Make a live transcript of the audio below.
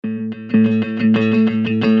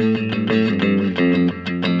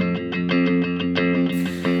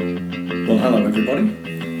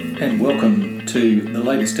the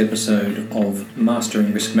latest episode of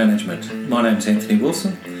Mastering Risk Management. My name's Anthony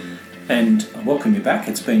Wilson, and I welcome you back.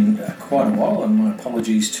 It's been quite a while, and my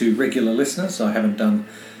apologies to regular listeners. I haven't done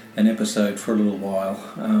an episode for a little while.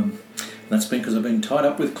 That's been because I've been tied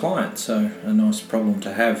up with clients, so a nice problem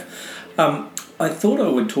to have. I thought I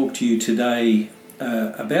would talk to you today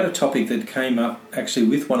about a topic that came up actually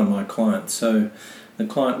with one of my clients. So the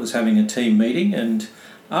client was having a team meeting and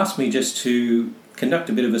asked me just to conduct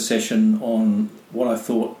a bit of a session on what I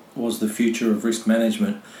thought was the future of risk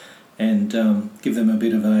management and give them a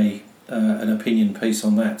bit of an opinion piece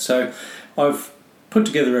on that. So I've put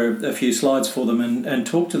together a few slides for them and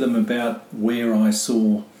talked to them about where I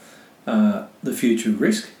saw the future of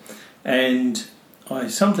risk, and I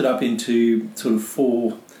summed it up into sort of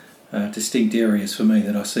four distinct areas for me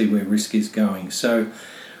that I see where risk is going. So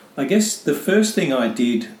I guess the first thing I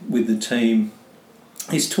did with the team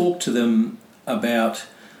is talk to them about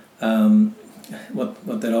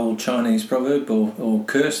what that old Chinese proverb or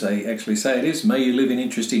curse they actually say it is, may you live in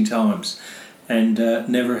interesting times, and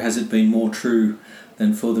never has it been more true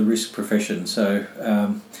than for the risk profession. So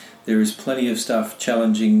there is plenty of stuff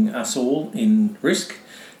challenging us all in risk,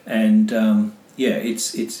 and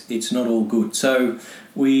it's not all good. So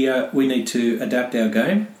we need to adapt our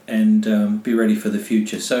game and be ready for the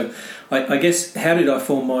future. So I guess, how did I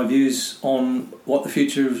form my views on what the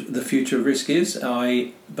future of risk is?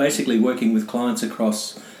 I basically working with clients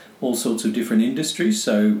across all sorts of different industries,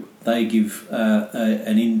 so they give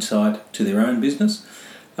an insight to their own business.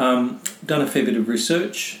 Done a fair bit of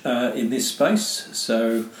research in this space,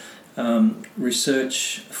 so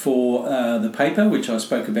research for the paper which I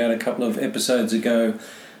spoke about a couple of episodes ago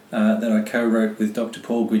that I co-wrote with Dr.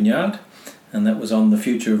 Paul Guignard, and that was on the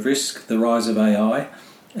future of risk, the rise of AI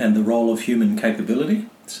and the role of human capability.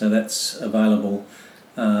 So that's available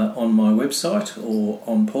on my website or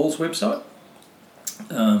on Paul's website.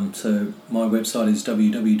 So my website is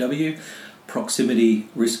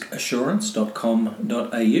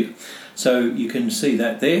www.proximityrriskassurance.com.au. So you can see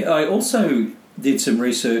that there. I also did some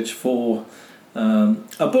research for a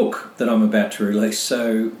book that I'm about to release,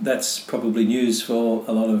 so that's probably news for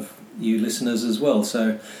a lot of you listeners as well.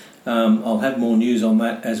 So I'll have more news on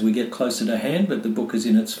that as we get closer to hand, but the book is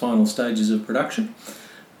in its final stages of production,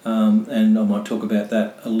 and I might talk about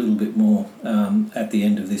that a little bit more at the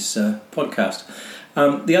end of this podcast.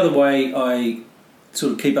 The other way I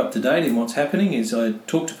sort of keep up to date in what's happening is I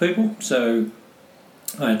talk to people. So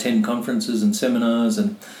I attend conferences and seminars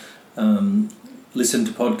and listen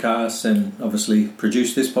to podcasts and obviously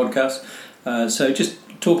produce this podcast. So just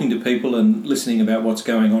talking to people and listening about what's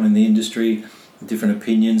going on in the industry, the different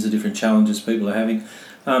opinions, the different challenges people are having.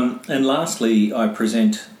 And lastly, I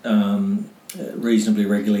present reasonably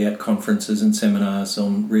regularly at conferences and seminars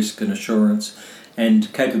on risk and assurance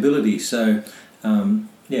and capability. So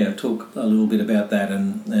talk a little bit about that,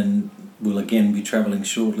 and we'll again be travelling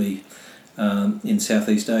shortly in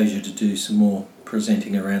Southeast Asia to do some more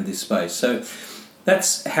presenting around this space. So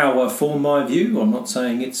that's how I form my view. I'm not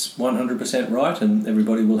saying it's 100% right and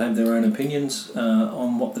everybody will have their own opinions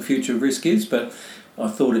on what the future of risk is, but I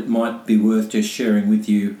thought it might be worth just sharing with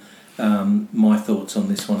you my thoughts on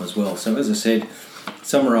this one as well. So as I said,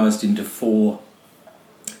 summarised into four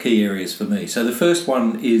key areas for me. So the first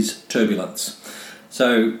one is turbulence.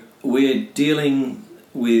 So we're dealing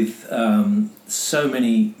with so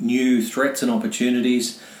many new threats and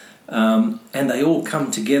opportunities, and they all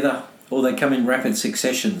come together, or they come in rapid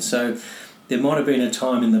succession. So there might have been a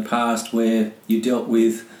time in the past where you dealt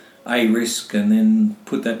with a risk and then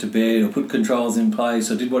put that to bed or put controls in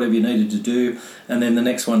place or did whatever you needed to do, and then the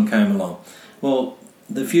next one came along. Well,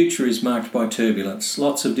 the future is marked by turbulence,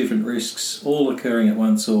 lots of different risks all occurring at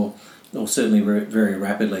once or certainly very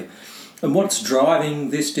rapidly. And what's driving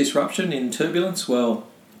this disruption in turbulence? Well,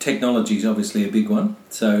 technology is obviously a big one.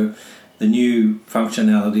 So the new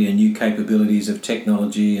functionality and new capabilities of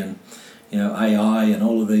technology and AI and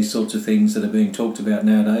all of these sorts of things that are being talked about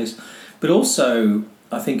nowadays. But also,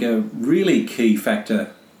 I think a really key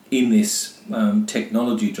factor in this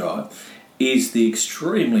technology drive is the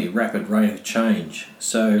extremely rapid rate of change.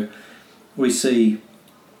 So we see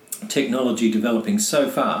technology developing so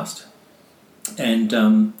fast, and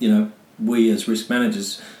we as risk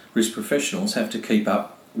managers, risk professionals, have to keep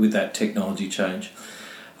up with that technology change.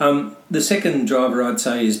 The second driver, I'd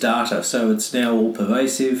say, is data. So it's now all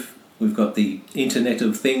pervasive. We've got the Internet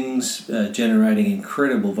of Things generating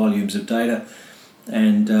incredible volumes of data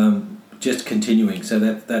and just continuing. So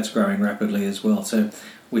that's growing rapidly as well. So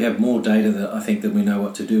we have more data that we know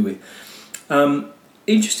what to do with.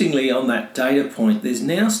 Interestingly, on that data point, there's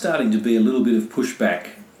now starting to be a little bit of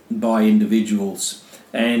pushback by individuals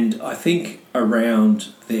and I think around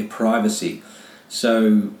their privacy.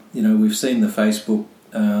 So, we've seen the Facebook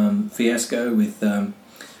fiasco with the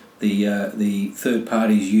third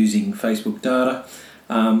parties using Facebook data,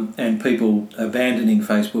 and people abandoning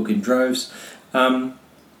Facebook in droves.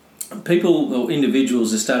 People or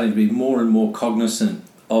individuals are starting to be more and more cognizant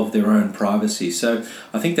of their own privacy. So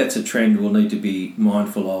I think that's a trend we'll need to be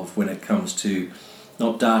mindful of when it comes to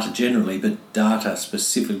not data generally, but data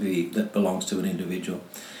specifically that belongs to an individual.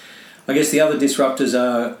 I guess the other disruptors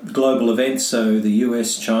are global events, so the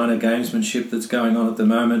US-China gamesmanship that's going on at the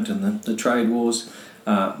moment, and the trade wars,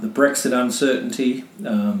 the Brexit uncertainty.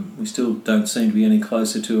 We still don't seem to be any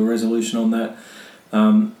closer to a resolution on that.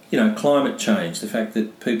 Climate change, the fact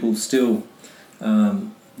that people still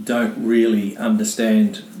don't really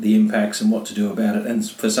understand the impacts and what to do about it, and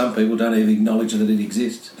for some people don't even acknowledge that it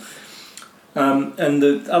exists. And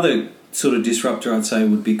the other sort of disruptor I'd say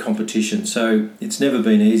would be competition. So it's never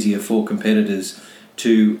been easier for competitors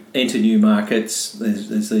to enter new markets.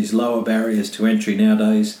 There's these lower barriers to entry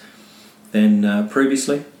nowadays than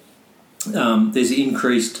previously. There's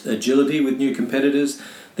increased agility with new competitors.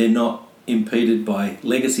 They're not impeded by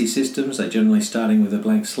legacy systems. They're generally starting with a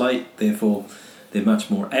blank slate, therefore they're much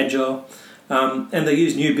more agile. And they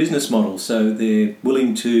use new business models, so they're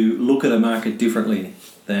willing to look at a market differently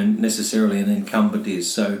than necessarily an incumbent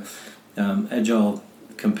is. So agile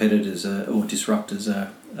competitors or disruptors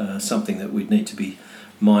are something that we'd need to be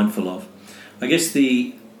mindful of. I guess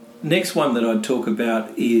the next one that I'd talk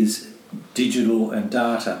about is digital and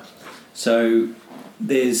data. So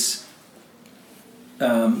there's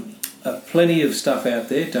plenty of stuff out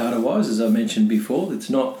there data-wise, as I mentioned before. It's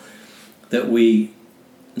not that we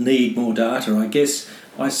need more data. I guess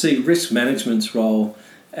I see risk management's role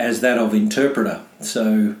as that of interpreter.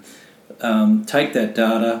 So take that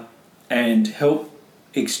data and help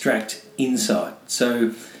extract insight.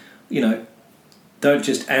 So, don't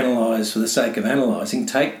just analyse for the sake of analysing.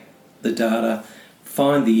 Take the data,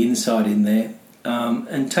 find the insight in there,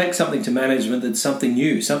 and take something to management that's something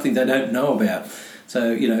new, something they don't know about.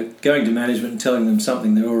 So, going to management and telling them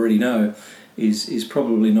something they already know is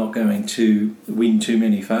probably not going to win too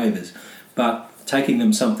many favours. But taking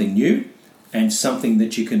them something new and something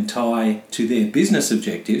that you can tie to their business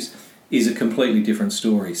objectives is a completely different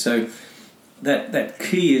story. So that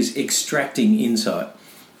key is extracting insight.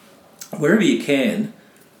 Wherever you can,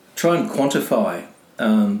 try and quantify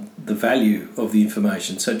the value of the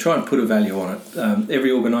information. So try and put a value on it.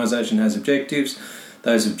 Every organisation has objectives.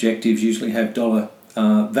 Those objectives usually have dollar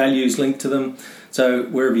values linked to them. So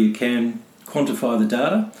wherever you can, quantify the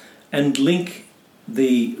data and link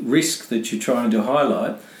the risk that you're trying to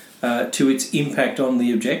highlight to its impact on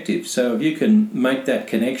the objective. So if you can make that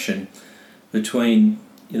connection between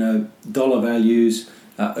dollar values,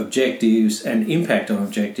 objectives and impact on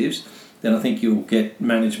objectives, then I think you'll get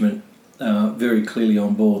management very clearly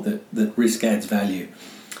on board that risk adds value.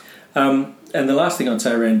 And the last thing I'd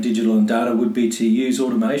say around digital and data would be to use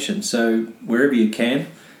automation. So wherever you can,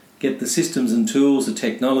 get the systems and tools, the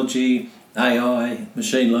technology, AI,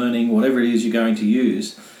 machine learning, whatever it is you're going to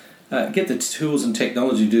use, get the tools and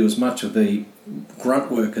technology to do as much of the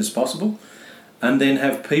grunt work as possible, and then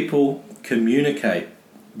have people communicate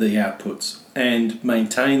the outputs and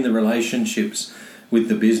maintain the relationships with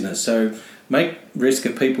the business. So make risk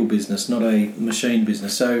a people business, not a machine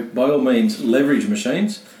business. So by all means, leverage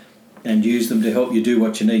machines and use them to help you do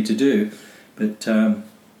what you need to do. But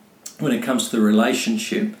when it comes to the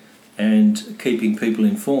relationship and keeping people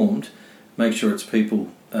informed, make sure it's people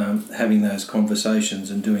having those conversations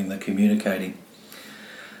and doing the communicating.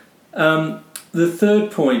 The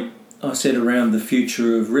third point I said around the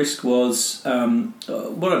future of risk was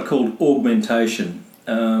what I called augmentation.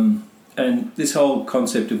 And this whole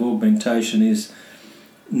concept of augmentation is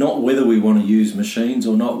not whether we want to use machines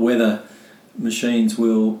or not whether machines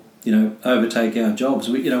will overtake our jobs.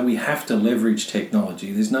 We have to leverage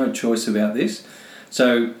technology. There's no choice about this.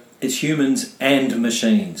 So it's humans and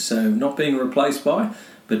machines. So not being replaced by,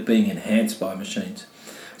 but being enhanced by machines.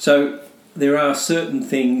 So there are certain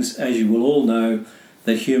things, as you will all know,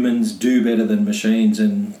 that humans do better than machines,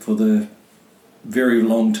 and for the very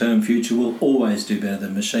long-term future will always do better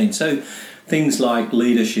than machines. So things like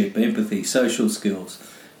leadership, empathy, social skills,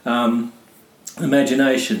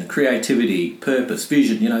 imagination, creativity, purpose,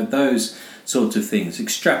 vision, those sorts of things,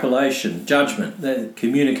 extrapolation, judgment,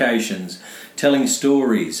 communications, telling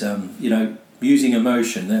stories, using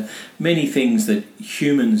emotion. There are many things that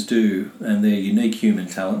humans do, and they're unique human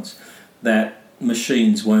talents, that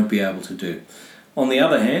machines won't be able to do. On the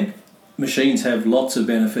other hand, machines have lots of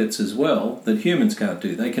benefits as well that humans can't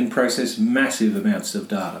do. They can process massive amounts of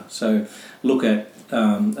data. So look at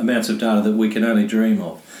amounts of data that we can only dream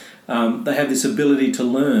of. They have this ability to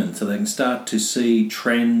learn, so they can start to see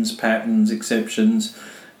trends, patterns, exceptions,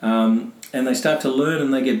 and they start to learn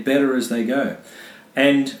and they get better as they go.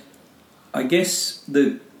 And I guess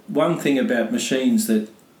the one thing about machines that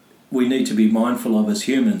we need to be mindful of as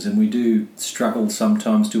humans, and we do struggle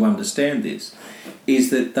sometimes to understand this, is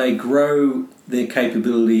that they grow their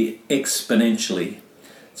capability exponentially.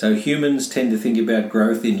 So humans tend to think about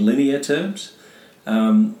growth in linear terms.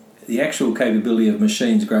 The actual capability of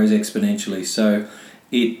machines grows exponentially, so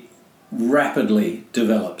it rapidly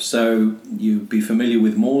develops. So you'd be familiar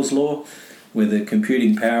with Moore's law, where the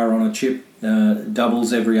computing power on a chip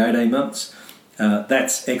doubles every 18 months.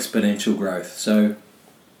 That's exponential growth. So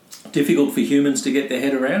difficult for humans to get their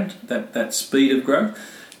head around that speed of growth,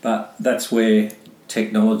 but that's where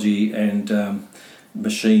technology and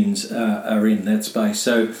machines are in that space.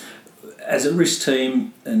 So as a risk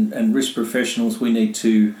team and risk professionals, we need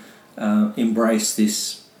to embrace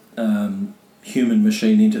this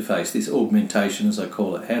human-machine interface, this augmentation as I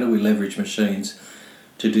call it. How do we leverage machines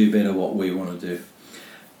to do better what we want to do?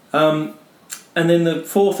 And then the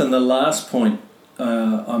fourth and the last point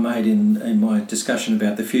I made in my discussion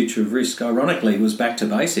about the future of risk, ironically, was back to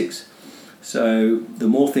basics. So the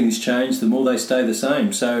more things change, the more they stay the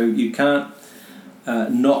same. So you can't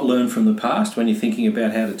not learn from the past when you're thinking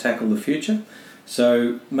about how to tackle the future.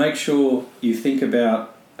 So make sure you think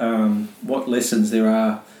about what lessons there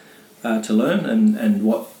are to learn and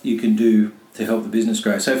what you can do to help the business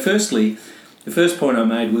grow. So firstly, the first point I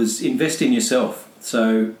made was invest in yourself.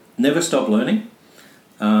 So never stop learning.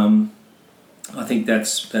 I think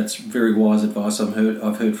that's very wise advice I've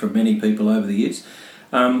heard from many people over the years.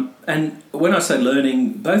 And when I say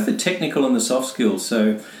learning, both the technical and the soft skills.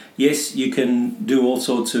 So yes, you can do all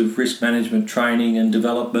sorts of risk management training and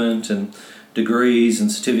development and degrees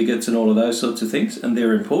and certificates and all of those sorts of things, and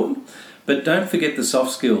they're important. But don't forget the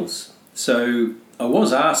soft skills. So I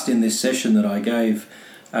was asked in this session that I gave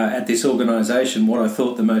at this organisation what I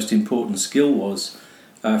thought the most important skill was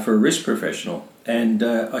for a risk professional. And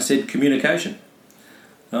I said communication.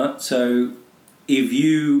 Right? So if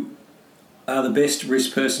you are the best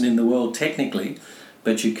risk person in the world technically,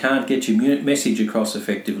 but you can't get your message across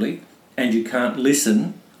effectively and you can't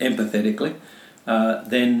listen empathetically,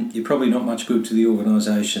 then you're probably not much good to the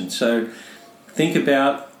organisation. So think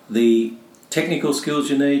about the technical skills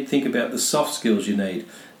you need, think about the soft skills you need,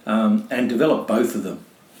 and develop both of them.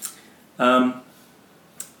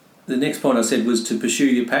 The next point I said was to pursue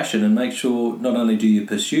your passion and make sure not only do you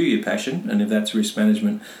pursue your passion, and if that's risk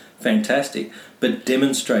management, fantastic, but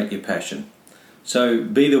demonstrate your passion. So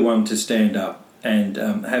be the one to stand up and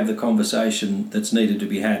have the conversation that's needed to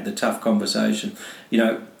be had, the tough conversation.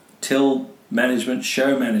 Tell management,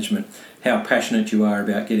 show management how passionate you are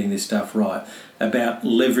about getting this stuff right, about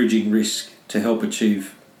leveraging risk to help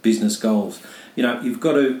achieve business goals. You've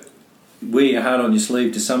got to wear your heart on your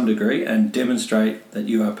sleeve to some degree and demonstrate that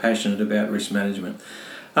you are passionate about risk management.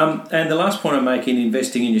 And the last point I make in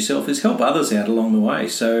investing in yourself is help others out along the way.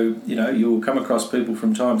 So, you'll come across people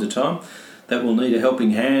from time to time that will need a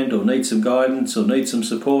helping hand or need some guidance or need some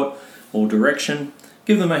support or direction.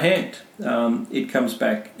 Give them a hand. It comes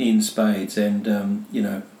back in spades, and,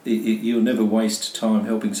 you'll never waste time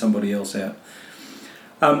helping somebody else out.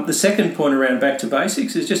 The second point around back to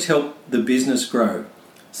basics is just help the business grow.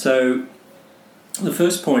 So the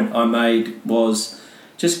first point I made was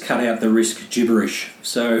just cut out the risk gibberish.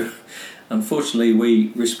 So unfortunately,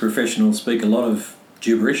 we risk professionals speak a lot of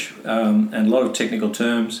gibberish and a lot of technical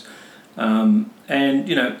terms. I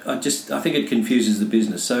think it confuses the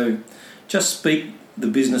business. So just speak the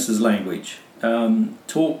business's language.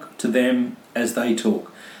 Talk to them as they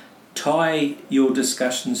talk. Tie your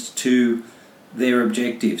discussions to their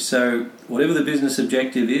objective. So whatever the business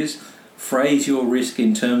objective is, phrase your risk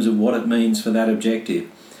in terms of what it means for that objective.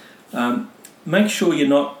 Make sure you're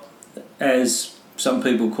not, as some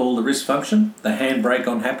people call the risk function, the handbrake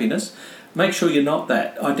on happiness. Make sure you're not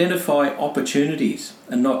that. Identify opportunities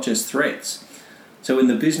and not just threats. So when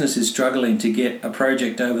the business is struggling to get a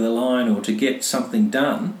project over the line or to get something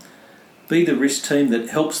done, be the risk team that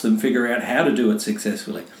helps them figure out how to do it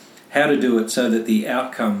successfully, how to do it so that the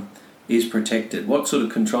outcome is protected. What sort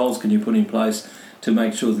of controls can you put in place to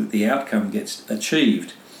make sure that the outcome gets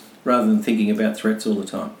achieved rather than thinking about threats all the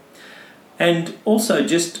time. And also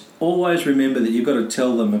just always remember that you've got to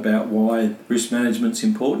tell them about why risk management's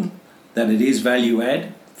important, that it is value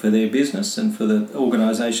add for their business and for the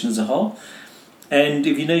organisation as a whole. And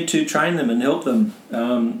if you need to, train them and help them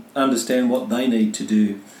understand what they need to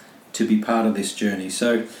do to be part of this journey.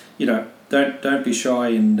 So, don't be shy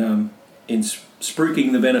in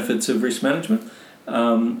spruiking the benefits of risk management.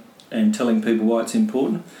 and telling people why it's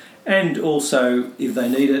important. And also, if they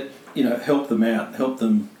need it, help them out, help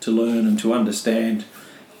them to learn and to understand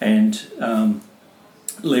and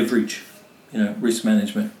leverage, risk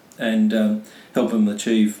management and help them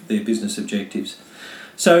achieve their business objectives.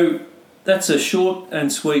 So that's a short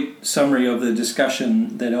and sweet summary of the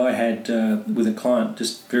discussion that I had with a client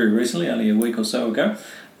just very recently, only a week or so ago,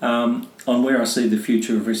 on where I see the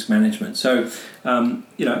future of risk management. So,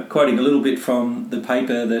 quoting a little bit from the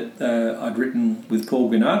paper that I'd written with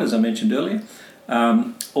Paul Guinard, as I mentioned earlier.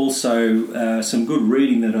 Also, some good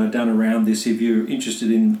reading that I'd done around this, if you're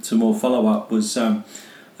interested in some more follow-up, was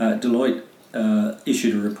Deloitte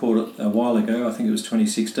issued a report a while ago, I think it was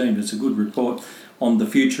 2016, but it's a good report on the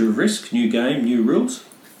future of risk, new game, new rules.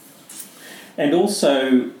 And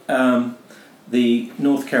also the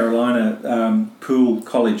North Carolina Poole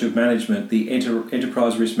College of Management, the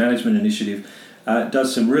Enterprise Risk Management Initiative,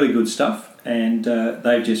 does some really good stuff, and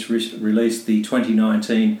they've just released the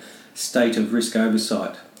 2019 State of Risk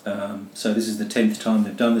Oversight. So this is the 10th time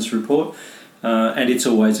they've done this report, and it's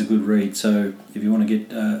always a good read. So if you want to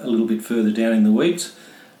get a little bit further down in the weeds,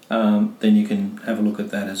 then you can have a look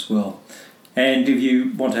at that as well. And if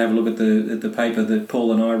you want to have a look at the paper that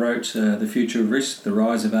Paul and I wrote, The Future of Risk, the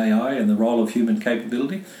Rise of AI and the Role of Human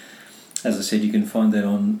Capability, as I said, you can find that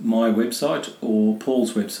on my website or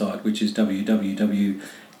Paul's website, which is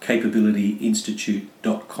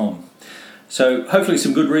www.capabilityinstitute.com. So hopefully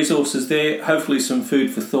some good resources there, hopefully some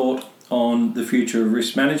food for thought on the future of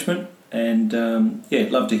risk management. And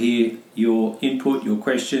I'd love to hear your input, your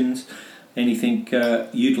questions, anything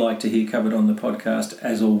you'd like to hear covered on the podcast,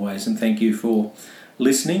 as always. And thank you for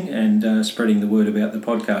listening and spreading the word about the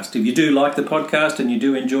podcast. If you do like the podcast and you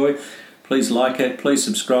do enjoy, please like it, please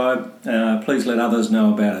subscribe, please let others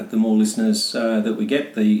know about it. The more listeners that we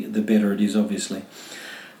get, the better it is, obviously.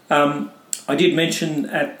 I did mention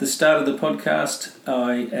at the start of the podcast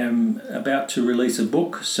I am about to release a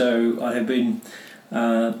book, so I have been...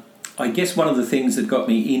 I guess one of the things that got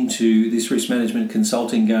me into this risk management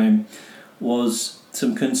consulting game was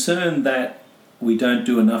some concern that we don't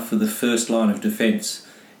do enough for the first line of defence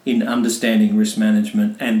in understanding risk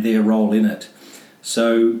management and their role in it.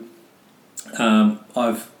 So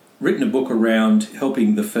I've written a book around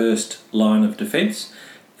helping the first line of defence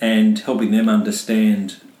and helping them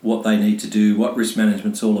understand what they need to do, what risk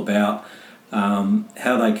management's all about,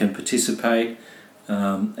 how they can participate,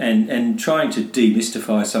 and trying to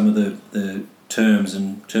demystify some of the terms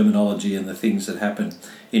and terminology and the things that happen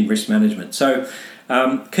in risk management. So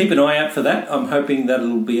keep an eye out for that. I'm hoping that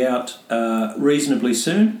it'll be out reasonably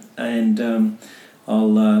soon, and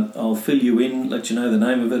I'll fill you in, let you know the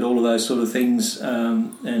name of it, all of those sort of things,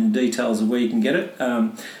 and details of where you can get it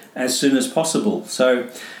as soon as possible. So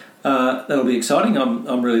that'll be exciting.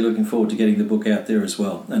 I'm really looking forward to getting the book out there as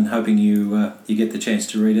well, and hoping you get the chance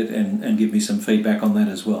to read it and give me some feedback on that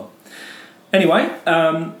as well. Anyway,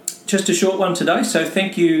 just a short one today, so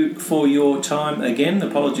thank you for your time again.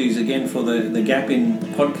 Apologies again for the gap in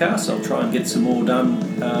podcasts. I'll try and get some more done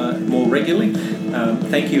more regularly.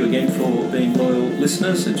 Thank you again for being loyal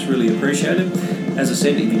listeners. It's really appreciated. As I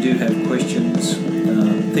said, if you do have questions,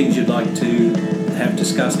 things you'd like to have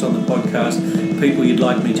discussed on the podcast, people you'd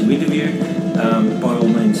like me to interview, by all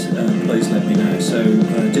means, please let me know. So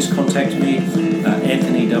just contact me,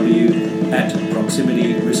 Anthony W. at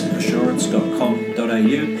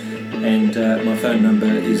proximityriskassurance.com.au, and my phone number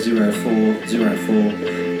is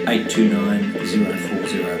 0404 829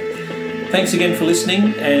 040. Thanks again for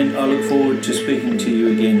listening, and I look forward to speaking to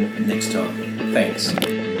you again next time. Thanks.